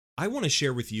I want to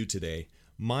share with you today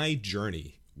my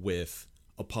journey with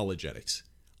apologetics.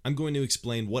 I'm going to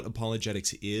explain what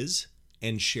apologetics is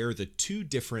and share the two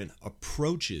different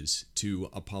approaches to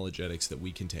apologetics that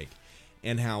we can take,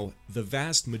 and how the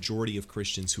vast majority of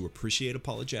Christians who appreciate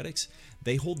apologetics,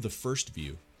 they hold the first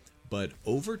view, but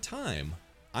over time,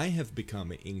 I have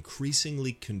become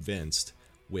increasingly convinced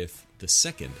with the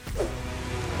second.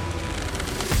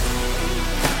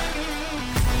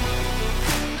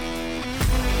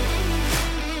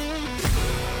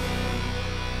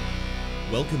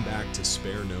 Welcome back to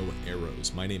Spare No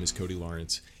Arrows. My name is Cody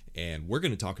Lawrence, and we're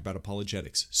going to talk about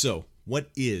apologetics. So, what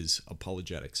is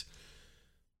apologetics?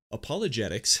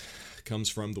 Apologetics comes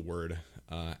from the word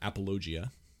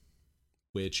apologia,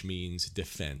 which means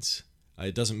defense.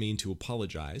 It doesn't mean to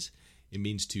apologize. It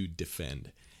means to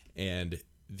defend. And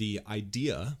the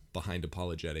idea behind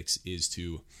apologetics is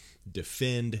to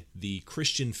defend the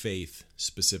Christian faith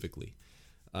specifically.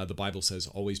 The Bible says,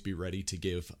 always be ready to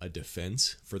give a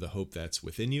defense for the hope that's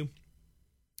within you.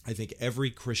 I think every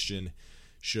Christian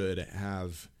should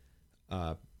have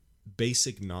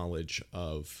basic knowledge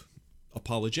of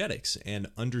apologetics and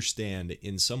understand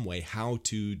in some way how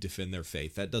to defend their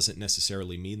faith. That doesn't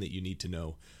necessarily mean that you need to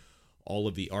know all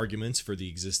of the arguments for the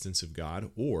existence of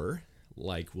God, or,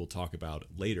 like we'll talk about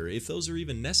later, if those are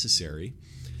even necessary.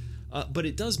 But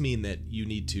it does mean that you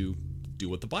need to do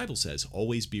what the Bible says.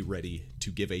 Always be ready to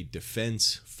give a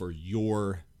defense for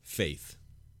your faith.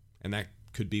 And that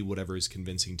could be whatever is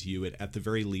convincing to you. It, at the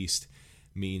very least,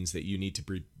 means that you need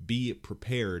to be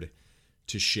prepared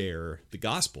to share the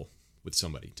gospel with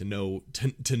somebody, to know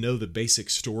the basic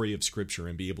story of Scripture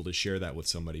and be able to share that with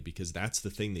somebody, because that's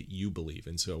the thing that you believe.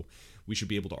 And so we should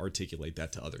be able to articulate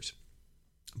that to others.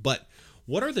 But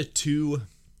what are the two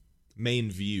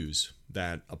main views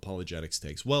that apologetics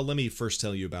takes? Well, let me first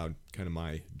tell you about kind of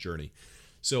my journey.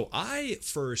 So I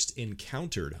first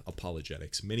encountered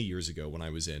apologetics many years ago when I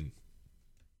was in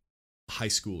high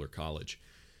school or college.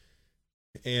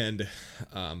 And,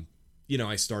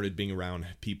 I started being around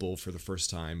people for the first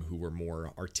time who were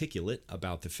more articulate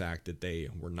about the fact that they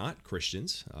were not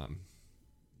Christians,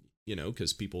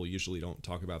 because people usually don't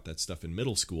talk about that stuff in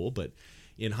middle school, but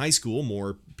in high school,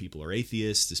 more people are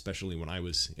atheists, especially when I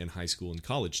was in high school and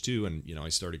college too. And, I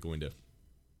started going to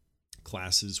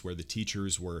classes where the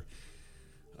teachers were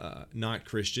not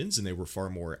Christians, and they were far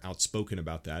more outspoken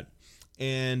about that.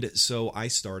 And so I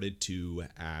started to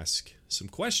ask some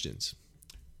questions.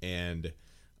 And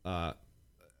I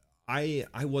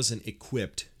wasn't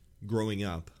equipped growing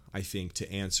up, I think,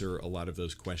 to answer a lot of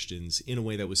those questions in a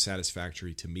way that was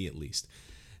satisfactory to me, at least.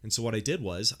 And so what I did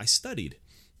was I studied.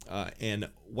 And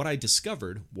what I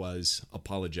discovered was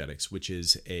apologetics, which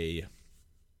is a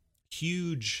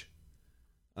huge,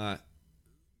 I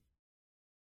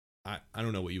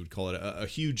don't know what you would call it, a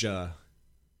huge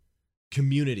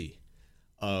community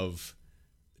of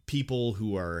people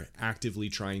who are actively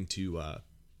trying to,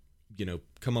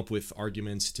 come up with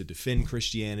arguments to defend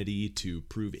Christianity, to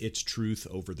prove its truth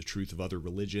over the truth of other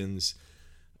religions,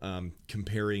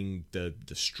 comparing the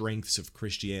strengths of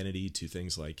Christianity to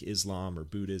things like Islam or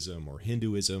Buddhism or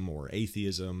Hinduism or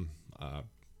atheism,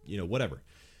 whatever.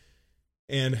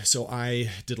 And so I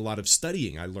did a lot of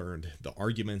studying. I learned the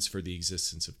arguments for the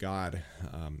existence of God.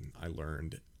 I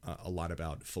learned a lot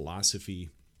about philosophy.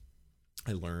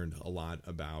 I learned a lot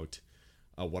about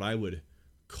what I would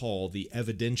call the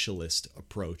evidentialist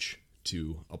approach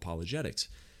to apologetics.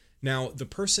 Now, the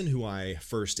person who I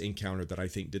first encountered that I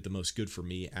think did the most good for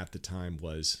me at the time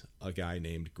was a guy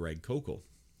named Greg Koukl,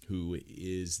 who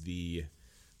is the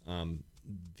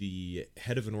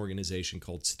head of an organization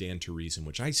called Stand to Reason,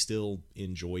 which I still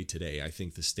enjoy today. I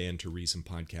think the Stand to Reason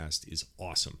podcast is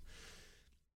awesome.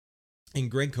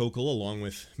 And Greg Koukl, along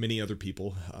with many other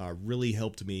people, really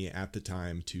helped me at the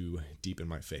time to deepen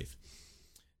my faith.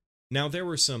 Now, there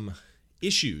were some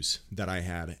issues that I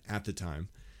had at the time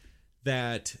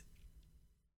that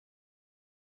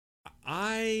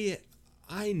I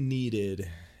needed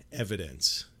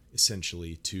evidence,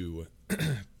 essentially, to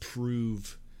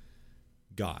prove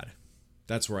God.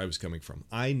 That's where I was coming from.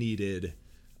 I needed,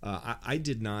 I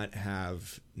did not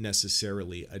have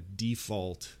necessarily a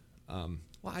default,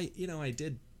 I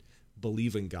did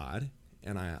believe in God,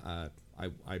 and I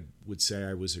would say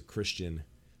I was a Christian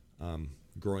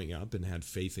growing up and had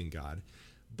faith in God,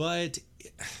 but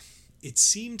it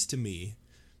seemed to me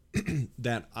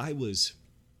that I was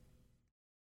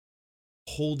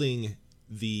holding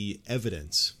the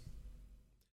evidence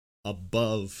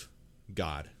above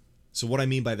God. So what I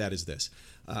mean by that is this.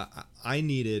 I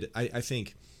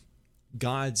think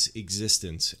God's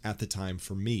existence at the time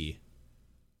for me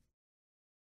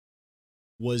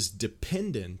was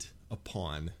dependent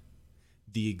upon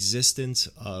the existence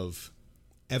of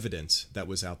evidence that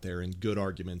was out there and good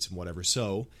arguments and whatever.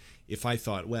 So if I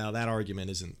thought, well, that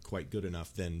argument isn't quite good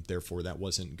enough, then therefore that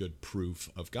wasn't good proof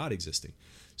of God existing.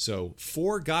 So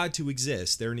for God to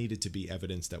exist, there needed to be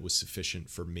evidence that was sufficient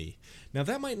for me. Now,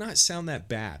 that might not sound that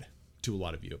bad to a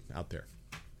lot of you out there.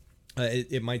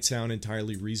 It might sound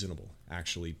entirely reasonable,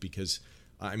 actually, because,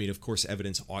 of course,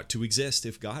 evidence ought to exist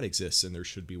if God exists, and there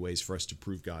should be ways for us to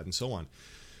prove God and so on.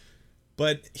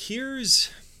 But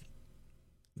here's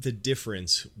the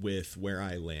difference with where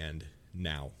I land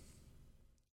now.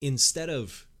 Instead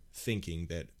of thinking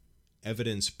that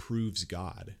evidence proves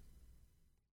God,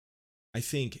 I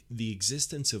think the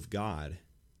existence of God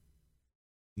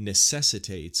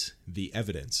necessitates the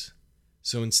evidence.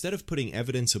 So instead of putting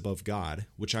evidence above God,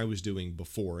 which I was doing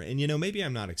before, and maybe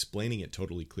I'm not explaining it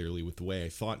totally clearly with the way I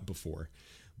thought before,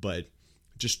 but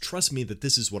just trust me that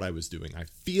this is what I was doing. I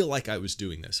feel like I was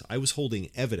doing this. I was holding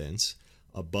evidence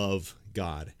above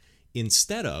God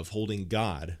instead of holding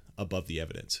God above the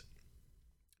evidence.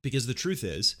 Because the truth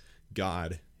is,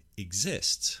 God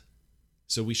exists.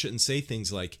 So we shouldn't say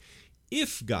things like,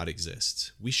 if God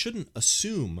exists. We shouldn't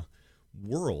assume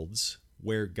worlds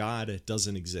where God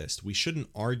doesn't exist. We shouldn't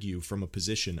argue from a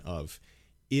position of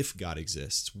if God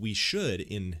exists. We should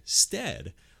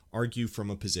instead argue from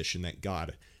a position that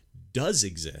God does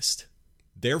exist.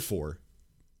 Therefore,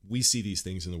 we see these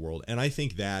things in the world. And I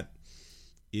think that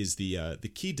is the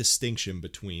key distinction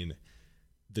between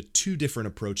the two different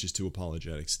approaches to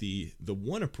apologetics. The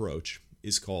one approach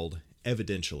is called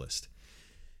evidentialist.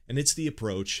 And it's the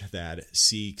approach that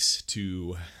seeks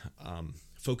to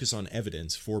focus on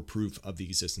evidence for proof of the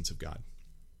existence of God,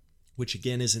 which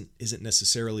again isn't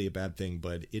necessarily a bad thing,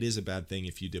 but it is a bad thing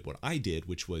if you did what I did,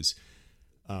 which was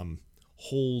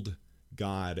hold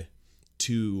God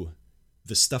to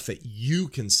the stuff that you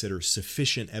consider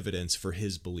sufficient evidence for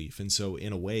his belief. And so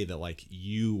in a way that like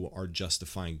you are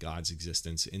justifying God's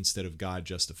existence instead of God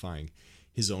justifying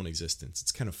his own existence.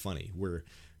 It's kind of funny where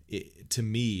to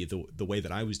me, the way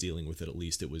that I was dealing with it, at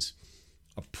least, it was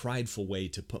a prideful way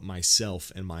to put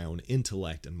myself and my own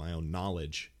intellect and my own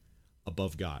knowledge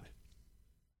above God.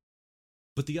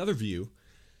 But the other view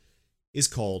is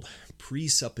called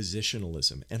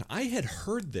presuppositionalism. And I had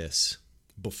heard this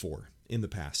before in the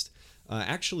past.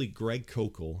 Actually, Greg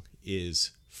Koukl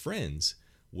is friends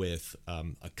with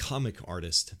a comic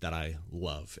artist that I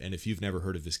love. And if you've never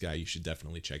heard of this guy, you should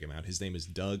definitely check him out. His name is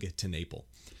Doug TenNapel.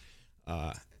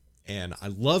 And I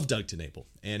love Doug TenNapel,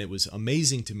 and it was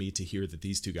amazing to me to hear that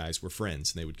these two guys were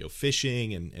friends, and they would go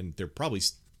fishing, and they're probably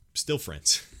still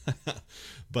friends.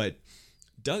 But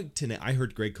Doug TenNapel, I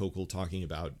heard Greg Koukl talking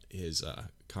about his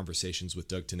conversations with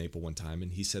Doug TenNapel one time,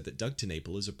 and he said that Doug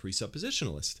TenNapel is a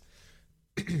presuppositionalist.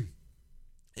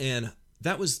 And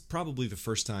that was probably the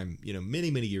first time,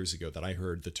 many, many years ago that I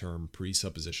heard the term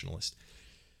presuppositionalist.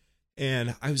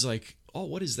 And I was like, oh,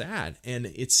 what is that? And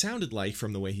it sounded like,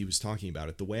 from the way he was talking about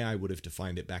it, the way I would have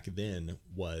defined it back then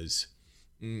was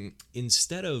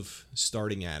instead of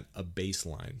starting at a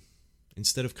baseline,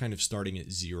 instead of kind of starting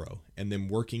at zero and then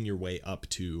working your way up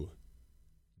to,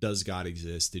 does God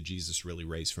exist? Did Jesus really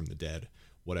raise from the dead?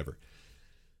 Whatever.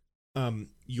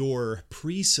 You're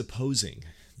presupposing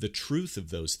the truth of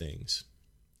those things,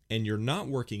 and you're not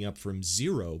working up from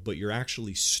zero, but you're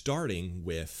actually starting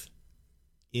with,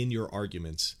 in your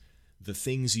arguments, the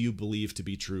things you believe to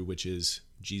be true, which is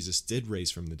Jesus did raise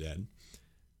from the dead,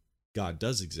 God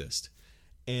does exist.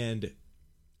 And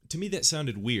to me that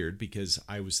sounded weird because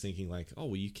I was thinking like, oh,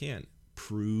 well, you can't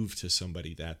prove to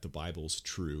somebody that the Bible's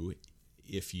true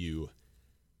if you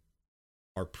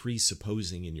are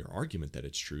presupposing in your argument that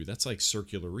it's true. That's like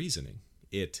circular reasoning.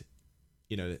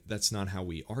 That's not how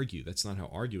we argue. That's not how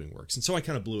arguing works. And so I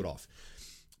kind of blew it off.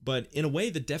 But in a way,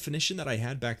 the definition that I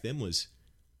had back then was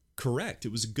correct.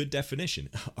 It was a good definition.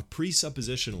 A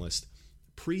presuppositionalist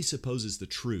presupposes the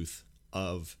truth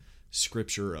of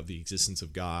Scripture, of the existence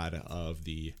of God, of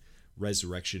the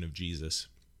resurrection of Jesus,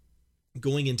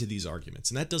 going into these arguments.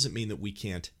 And that doesn't mean that we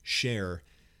can't share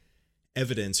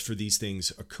evidence for these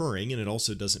things occurring, and it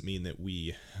also doesn't mean that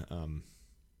we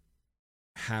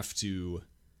have to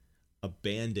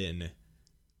abandon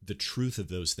the truth of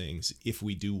those things if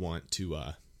we do want to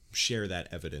share that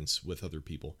evidence with other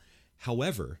people.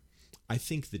 However, I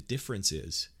think the difference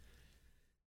is,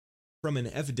 from an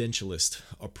evidentialist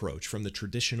approach, from the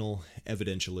traditional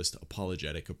evidentialist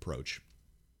apologetic approach,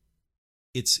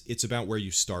 it's about where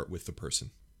you start with the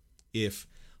person. If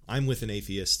I'm with an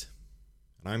atheist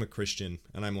and I'm a Christian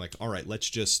and I'm like, all right, let's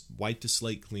just wipe the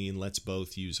slate clean. Let's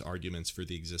both use arguments for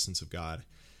the existence of God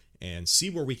and see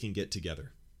where we can get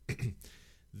together.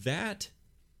 That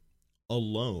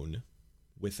alone,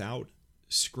 without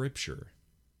Scripture,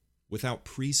 without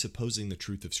presupposing the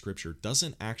truth of Scripture,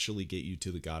 doesn't actually get you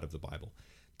to the God of the Bible.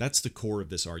 That's the core of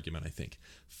this argument, I think.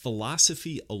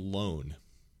 Philosophy alone,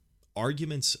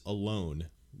 arguments alone,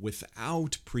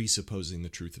 without presupposing the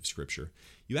truth of Scripture,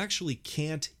 you actually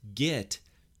can't get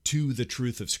to the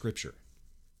truth of Scripture.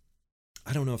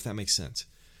 I don't know if that makes sense.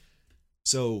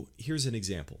 So here's an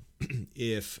example.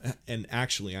 And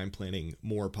actually I'm planning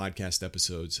more podcast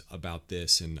episodes about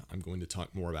this, and I'm going to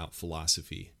talk more about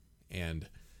philosophy and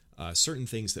certain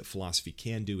things that philosophy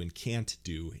can do and can't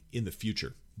do in the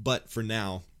future. But for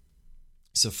now,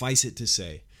 suffice it to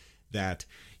say that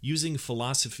using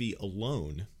philosophy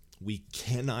alone, we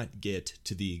cannot get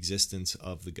to the existence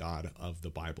of the God of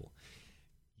the Bible.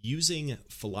 Using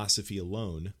philosophy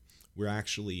alone, we're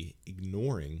actually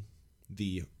ignoring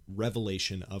the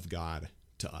revelation of God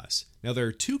to us. Now, there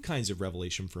are two kinds of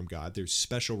revelation from God. There's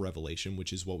special revelation,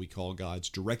 which is what we call God's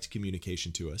direct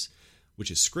communication to us, which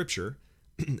is Scripture,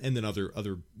 and then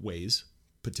other ways,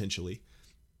 potentially,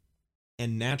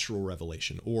 and natural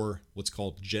revelation, or what's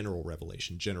called general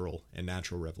revelation. General and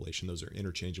natural revelation, those are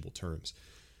interchangeable terms.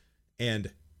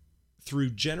 And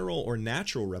through general or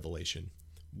natural revelation,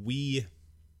 we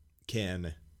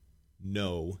can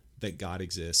know that God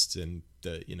exists and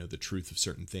the truth of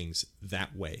certain things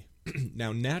that way.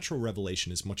 Now, natural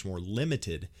revelation is much more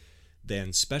limited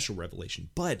than special revelation,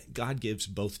 but God gives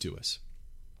both to us.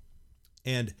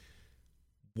 And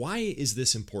why is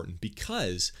this important?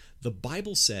 Because the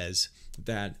Bible says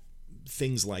that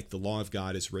things like the law of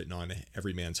God is written on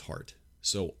every man's heart.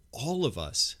 So all of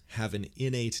us have an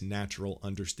innate natural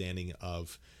understanding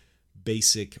of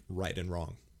basic right and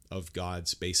wrong, of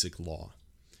God's basic law.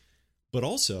 But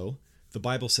also, the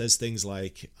Bible says things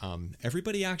like,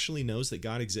 everybody actually knows that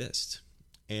God exists.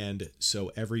 And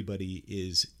so everybody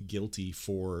is guilty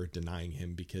for denying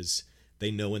him because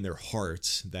they know in their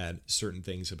hearts that certain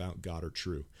things about God are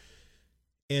true.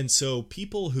 And so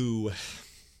people who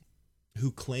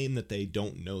claim that they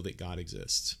don't know that God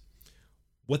exists,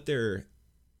 what they're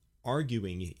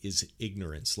arguing is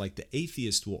ignorance. Like the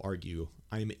atheist will argue,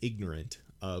 I'm ignorant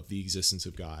of the existence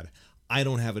of God. I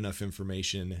don't have enough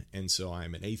information, and so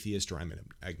I'm an atheist or I'm an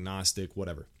agnostic,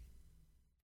 whatever.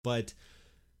 But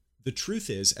the truth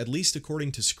is, at least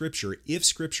according to Scripture, if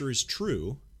Scripture is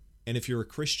true, and if you're a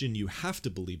Christian, you have to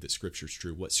believe that Scripture is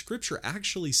true. What Scripture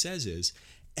actually says is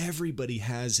everybody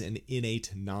has an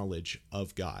innate knowledge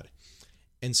of God.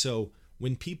 And so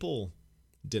when people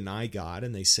deny God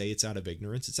and they say it's out of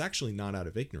ignorance, it's actually not out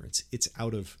of ignorance. It's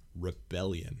out of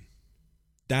rebellion.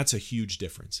 That's a huge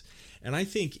difference. And I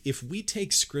think if we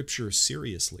take Scripture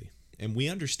seriously and we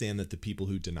understand that the people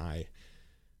who deny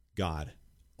God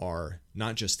are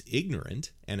not just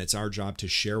ignorant, and it's our job to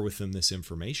share with them this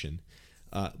information,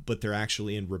 but they're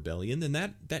actually in rebellion, then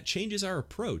that changes our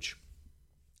approach.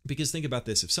 Because think about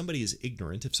this, if somebody is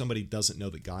ignorant, if somebody doesn't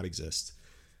know that God exists,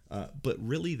 but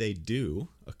really they do,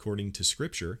 according to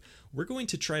Scripture, we're going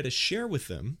to try to share with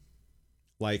them,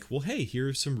 like, well, hey, here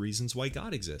are some reasons why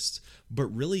God exists. But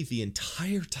really the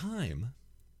entire time,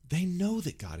 they know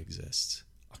that God exists.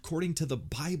 According to the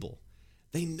Bible,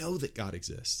 they know that God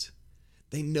exists.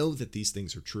 They know that these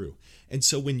things are true. And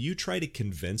so when you try to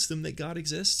convince them that God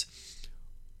exists,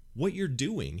 what you're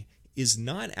doing is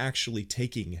not actually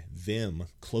taking them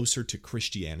closer to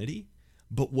Christianity,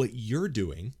 but what you're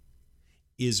doing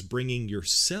is bringing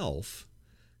yourself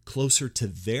closer to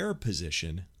their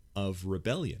position of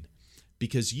rebellion.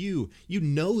 Because you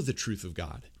know the truth of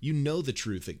God. You know the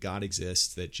truth that God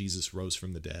exists, that Jesus rose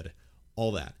from the dead,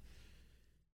 all that.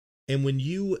 And when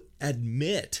you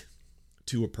admit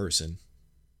to a person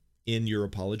in your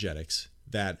apologetics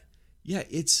that, yeah,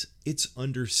 it's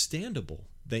understandable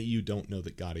that you don't know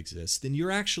that God exists, then you're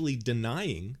actually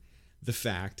denying the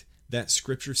fact that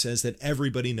Scripture says that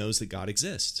everybody knows that God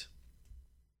exists.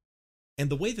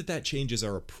 And the way that changes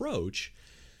our approach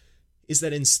is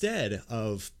that instead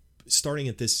of starting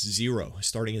at this zero,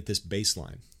 starting at this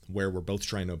baseline where we're both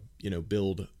trying to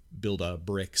build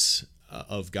bricks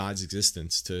of God's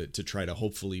existence to try to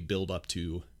hopefully build up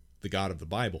to the God of the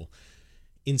Bible,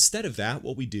 instead of that,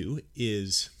 what we do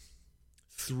is,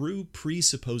 through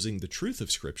presupposing the truth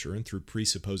of Scripture and through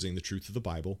presupposing the truth of the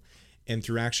Bible, and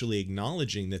through actually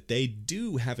acknowledging that they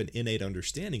do have an innate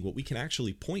understanding, what we can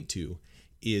actually point to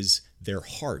is their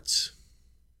hearts.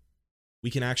 We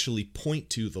can actually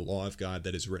point to the law of God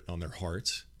that is written on their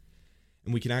hearts,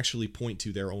 and we can actually point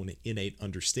to their own innate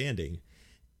understanding,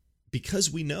 because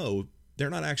we know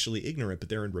they're not actually ignorant, but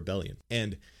they're in rebellion.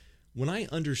 And when I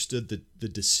understood the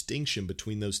distinction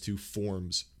between those two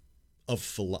forms of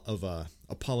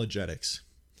apologetics,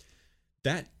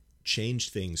 that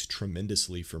changed things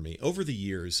tremendously for me. Over the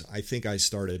years, I think I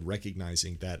started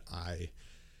recognizing that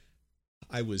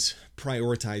I was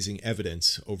prioritizing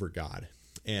evidence over God.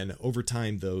 And over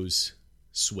time, those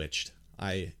switched.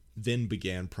 I then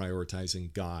began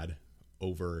prioritizing God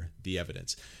over the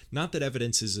evidence. Not that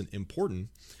evidence isn't important,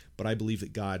 but I believe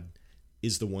that God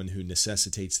is the one who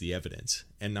necessitates the evidence,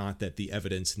 and not that the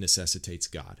evidence necessitates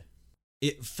God.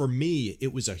 For me,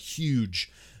 it was a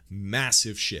huge,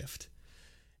 massive shift.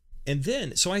 And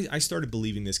then, so I started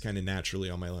believing this kind of naturally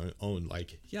on my own.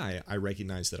 Like, yeah, I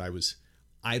recognized that I was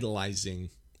idolizing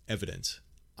evidence.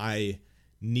 I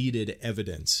needed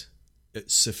evidence,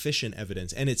 sufficient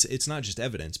evidence. And it's not just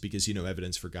evidence, because,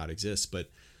 evidence for God exists. But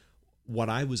what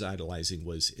I was idolizing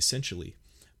was essentially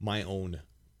my own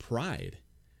pride,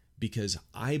 because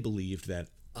I believed that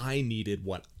I needed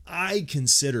what I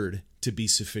considered to be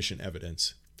sufficient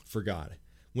evidence for God.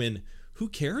 When who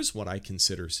cares what I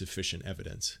consider sufficient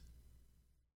evidence?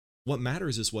 What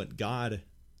matters is what God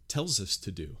tells us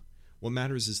to do. What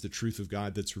matters is the truth of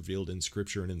God that's revealed in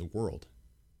Scripture and in the world.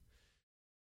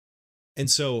 And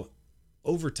so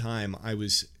over time, I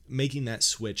was making that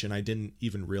switch and I didn't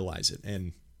even realize it.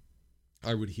 And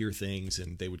I would hear things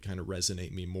and they would kind of resonate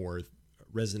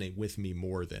with me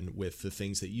more than with the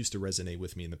things that used to resonate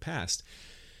with me in the past.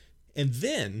 And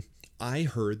then I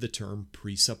heard the term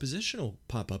presuppositional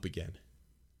pop up again.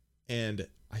 And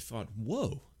I thought,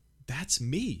 whoa, that's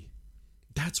me.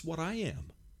 That's what I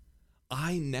am.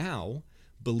 I now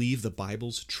believe the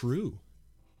Bible's true.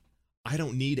 I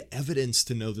don't need evidence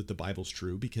to know that the Bible's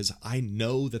true, because I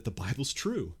know that the Bible's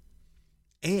true.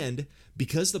 And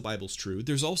because the Bible's true,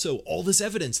 there's also all this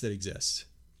evidence that exists.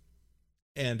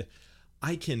 And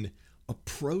I can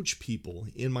approach people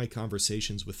in my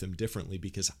conversations with them differently,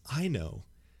 because I know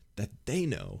that they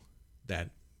know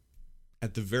that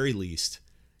at the very least,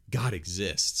 God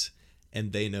exists,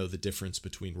 and they know the difference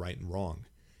between right and wrong.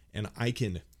 And I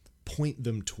can point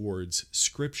them towards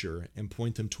Scripture and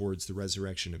point them towards the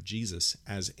resurrection of Jesus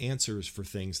as answers for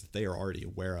things that they are already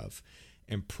aware of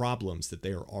and problems that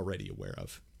they are already aware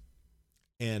of.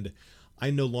 And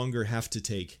I no longer have to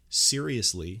take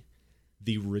seriously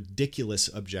the ridiculous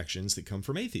objections that come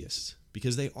from atheists,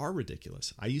 because they are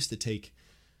ridiculous. I used to take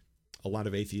a lot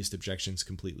of atheist objections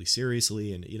completely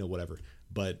seriously and, whatever.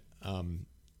 But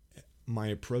my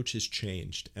approach has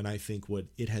changed. And I think what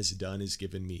it has done is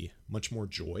given me much more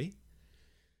joy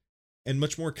and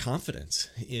much more confidence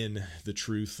in the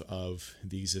truth of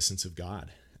the existence of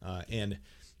God. And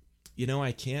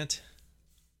I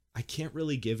can't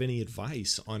really give any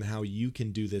advice on how you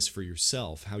can do this for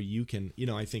yourself, how you can,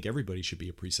 I think everybody should be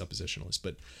a presuppositionalist,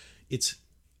 but it's,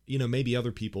 maybe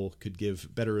other people could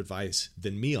give better advice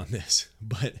than me on this.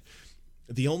 But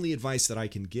the only advice that I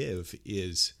can give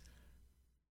is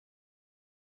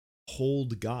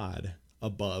hold God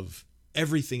above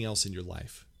everything else in your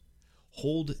life.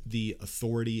 Hold the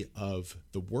authority of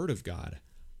the Word of God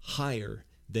higher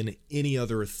than any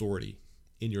other authority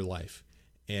in your life,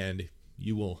 and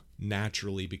you will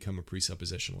naturally become a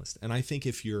presuppositionalist. And I think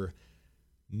if you're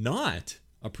not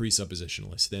a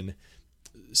presuppositionalist, then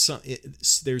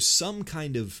there's some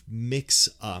kind of mix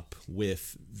up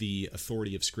with the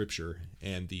authority of Scripture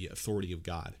and the authority of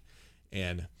God.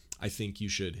 And I think you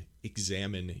should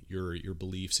examine your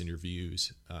beliefs and your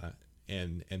views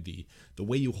and the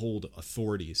way you hold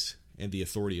authorities and the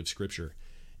authority of Scripture,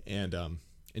 and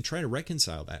try to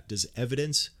reconcile that. Does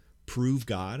evidence prove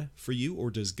God for you,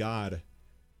 or does God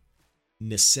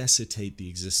necessitate the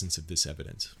existence of this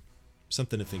evidence?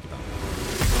 Something to think about.